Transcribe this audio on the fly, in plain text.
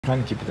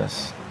Trying to keep it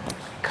as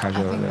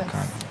casual as I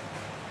can.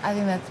 I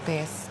think that's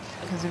best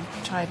because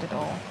we've tried it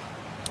all.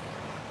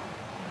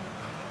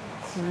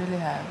 We really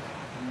have.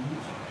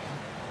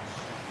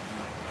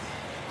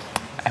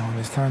 I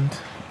understand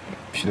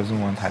she doesn't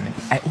want her name.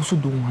 I also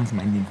don't want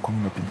my name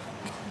coming up in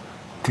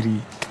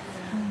 3.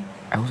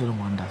 I also don't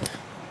want that.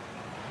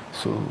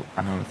 So,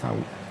 I don't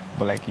understand.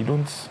 But like, you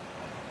don't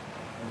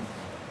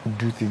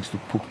do things to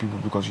poke people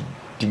because you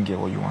didn't get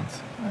what you want.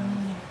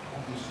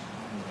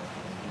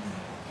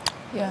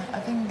 Yeah, I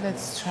think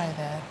let's try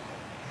that.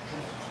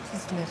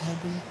 Just let her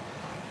be.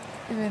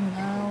 Even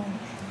now,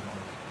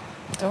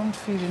 don't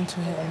feed into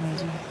her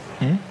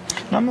energy.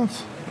 No, I'm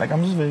not. Like,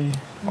 I'm just very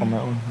on my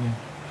own. Yeah.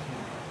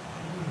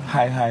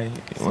 Hi.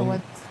 So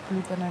what's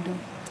Blue gonna do?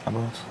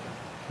 About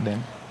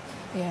them?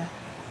 Yeah.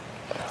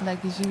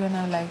 Like, is she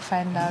gonna like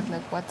find out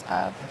like what's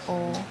up,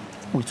 or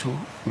With who?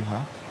 With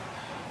her?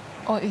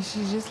 or is she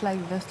just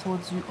like this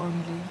towards you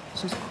only?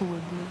 She's cool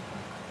with you.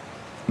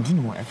 Do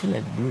you know what? I feel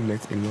like Blue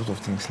lets a lot of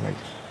things slide.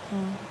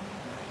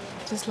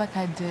 Just like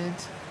I did.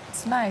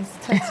 It's nice.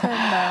 Turn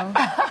now.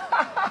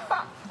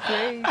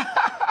 Great.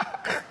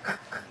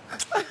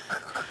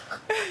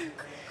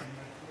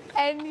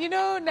 And you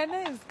know,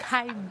 Nana is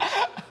kind.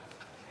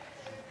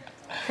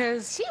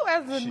 Because she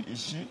wasn't. Is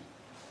she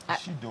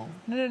though?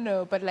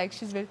 No. But like,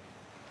 she's very.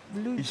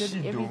 Blue Is did she,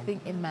 though?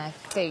 everything in my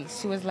face.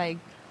 She was like,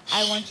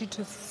 I want you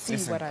to see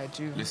what I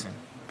do. Listen.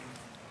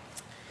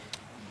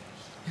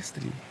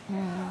 Yesterday,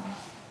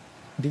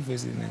 the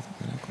first day night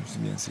when I comes to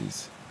me and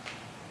says,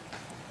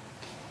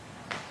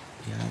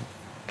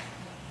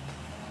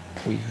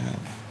 we have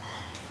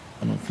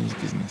an unfinished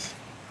business.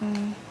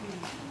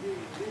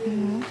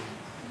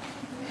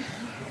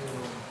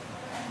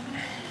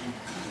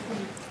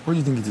 What do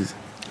you think it is?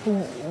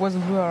 Who was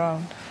Blue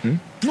around?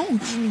 No,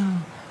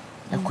 Junior.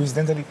 I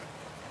coincidentally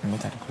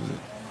met at the closet.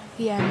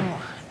 Yeah, no.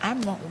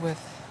 I'm not with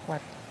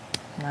what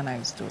Nana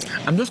is doing.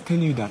 I'm just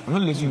telling you that. I'm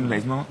not letting you know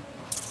that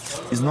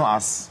it's not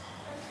as.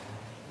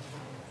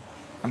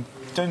 I'm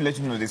trying to let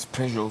you know there's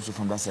pressure also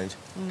from that side.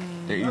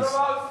 There is.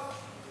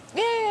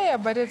 Yeah,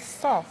 but it's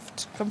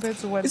soft compared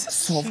to what. Is it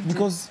soft? she did.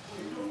 Because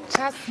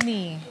Trust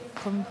me,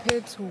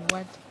 compared to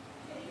what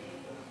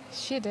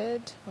she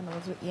did when I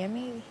was with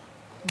Yemi,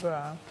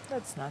 bruh,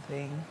 that's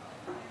nothing.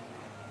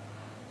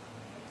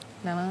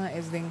 Nana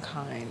is being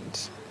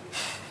kind.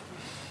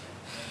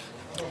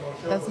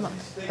 That's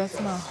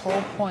my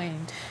whole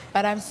point.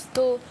 But I'm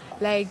still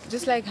like,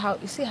 just like how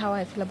you see how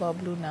I feel about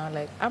Blue now.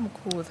 Like, I'm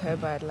cool with her,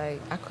 but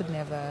like I could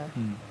never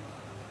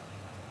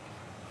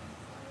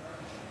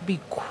be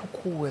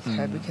cool with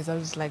her because I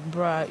was like,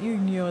 bruh, you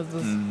knew I was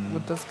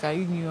with this guy.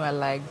 You knew I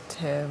liked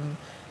him,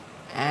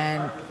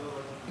 and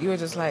you were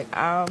just like,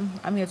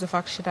 I'm here to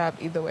fuck shit up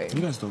either way.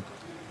 you guys talk.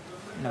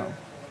 No.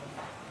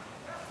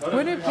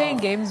 When we're playing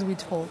games, we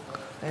talk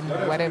and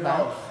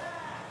whatever.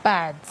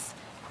 But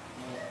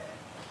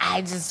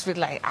I just feel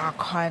like I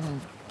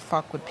can't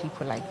fuck with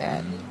people like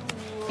that,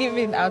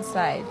 even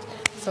outside.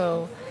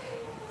 So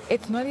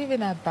it's not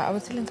even about. I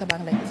was telling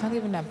Tabang, like, it's not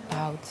even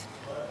about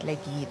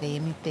like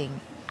anything.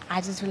 I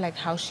just feel like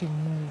how she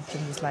moved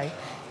and was like,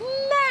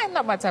 nah,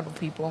 not my type of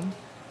people,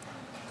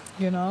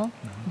 you know.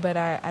 But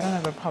I don't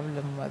have a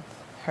problem with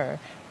her,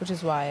 which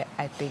is why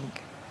I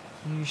think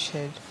you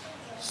should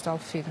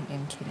stop feeding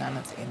into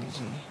Nana's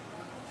energy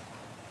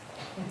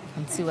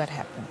and see what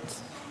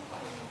happens.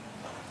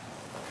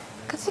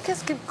 Because you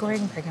guys keep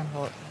going back and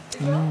forth.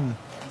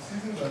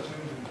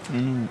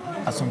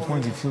 At some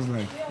point, it feels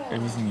like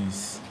everything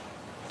is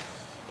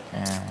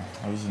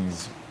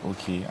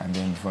okay, and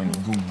then boom,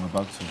 we're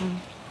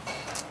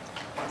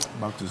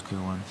back to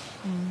square one.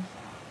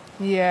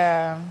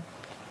 Yeah.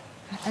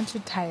 Aren't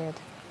you tired?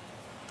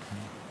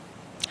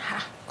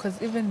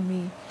 Because even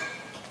me.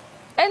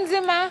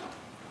 Enzima,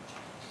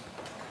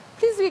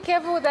 please be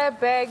careful with that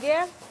bag,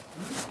 yeah?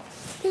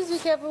 Please be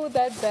careful with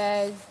that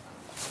bag.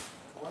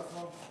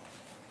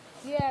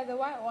 Yeah, the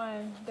white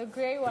one, the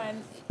gray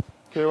one.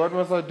 Okay, what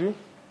must I do?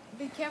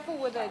 Be careful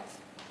with it.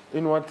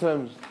 In what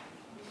terms?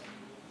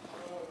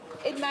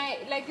 It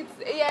might, like,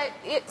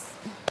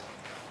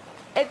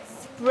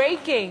 it's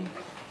breaking.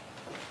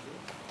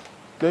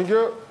 Thank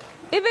you.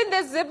 Even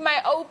the zip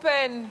might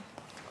open.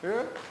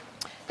 Yeah?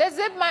 The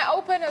zip might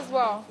open as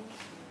well.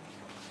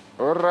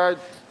 All right.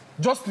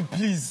 Justin,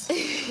 please.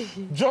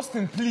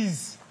 Justin,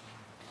 please.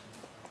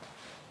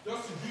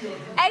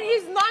 And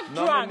he's not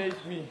drunk.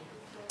 Nominate me.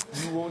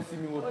 You won't see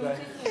me with that.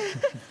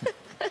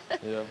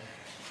 Yeah.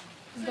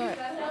 But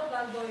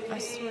I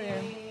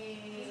swear.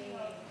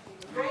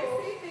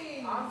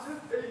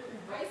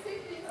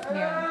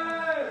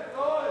 Yeah.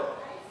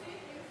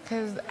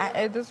 Because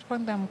at this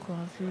point I'm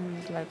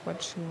confused, like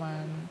what she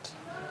wants.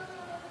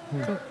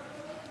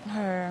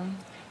 Her.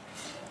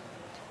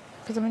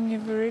 Because I mean,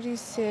 you've already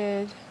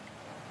said,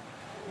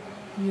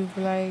 you've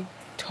like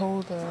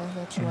told her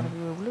that you want to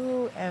be with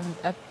Blue, and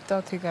I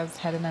thought you guys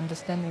had an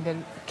understanding that,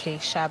 okay,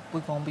 sharp, we're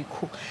going to be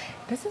cool.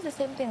 This is the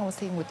same thing I was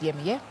saying with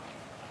Yemi, yeah?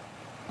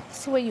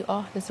 See where you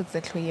are? That's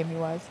exactly where Yemi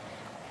was.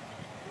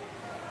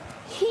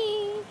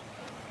 He,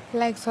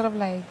 like, sort of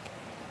like,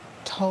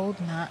 told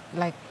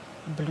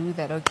Blue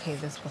that okay,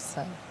 this was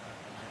so,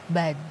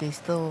 but they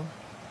still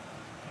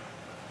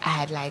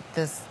had like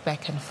this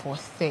back and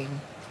forth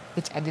thing,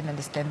 which I didn't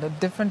understand. The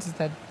difference is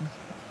that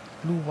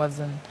Blue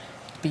wasn't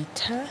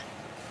bitter,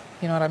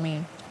 you know what I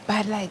mean?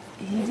 But like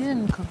he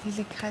didn't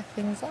completely cut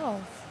things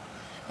off,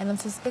 and I'm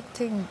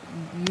suspecting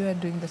you are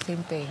doing the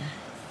same thing.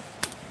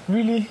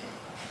 Really,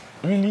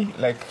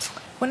 like.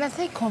 When I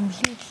say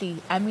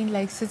completely, I mean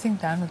like sitting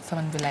down with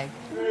someone and be like,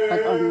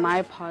 But on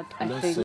my part, I think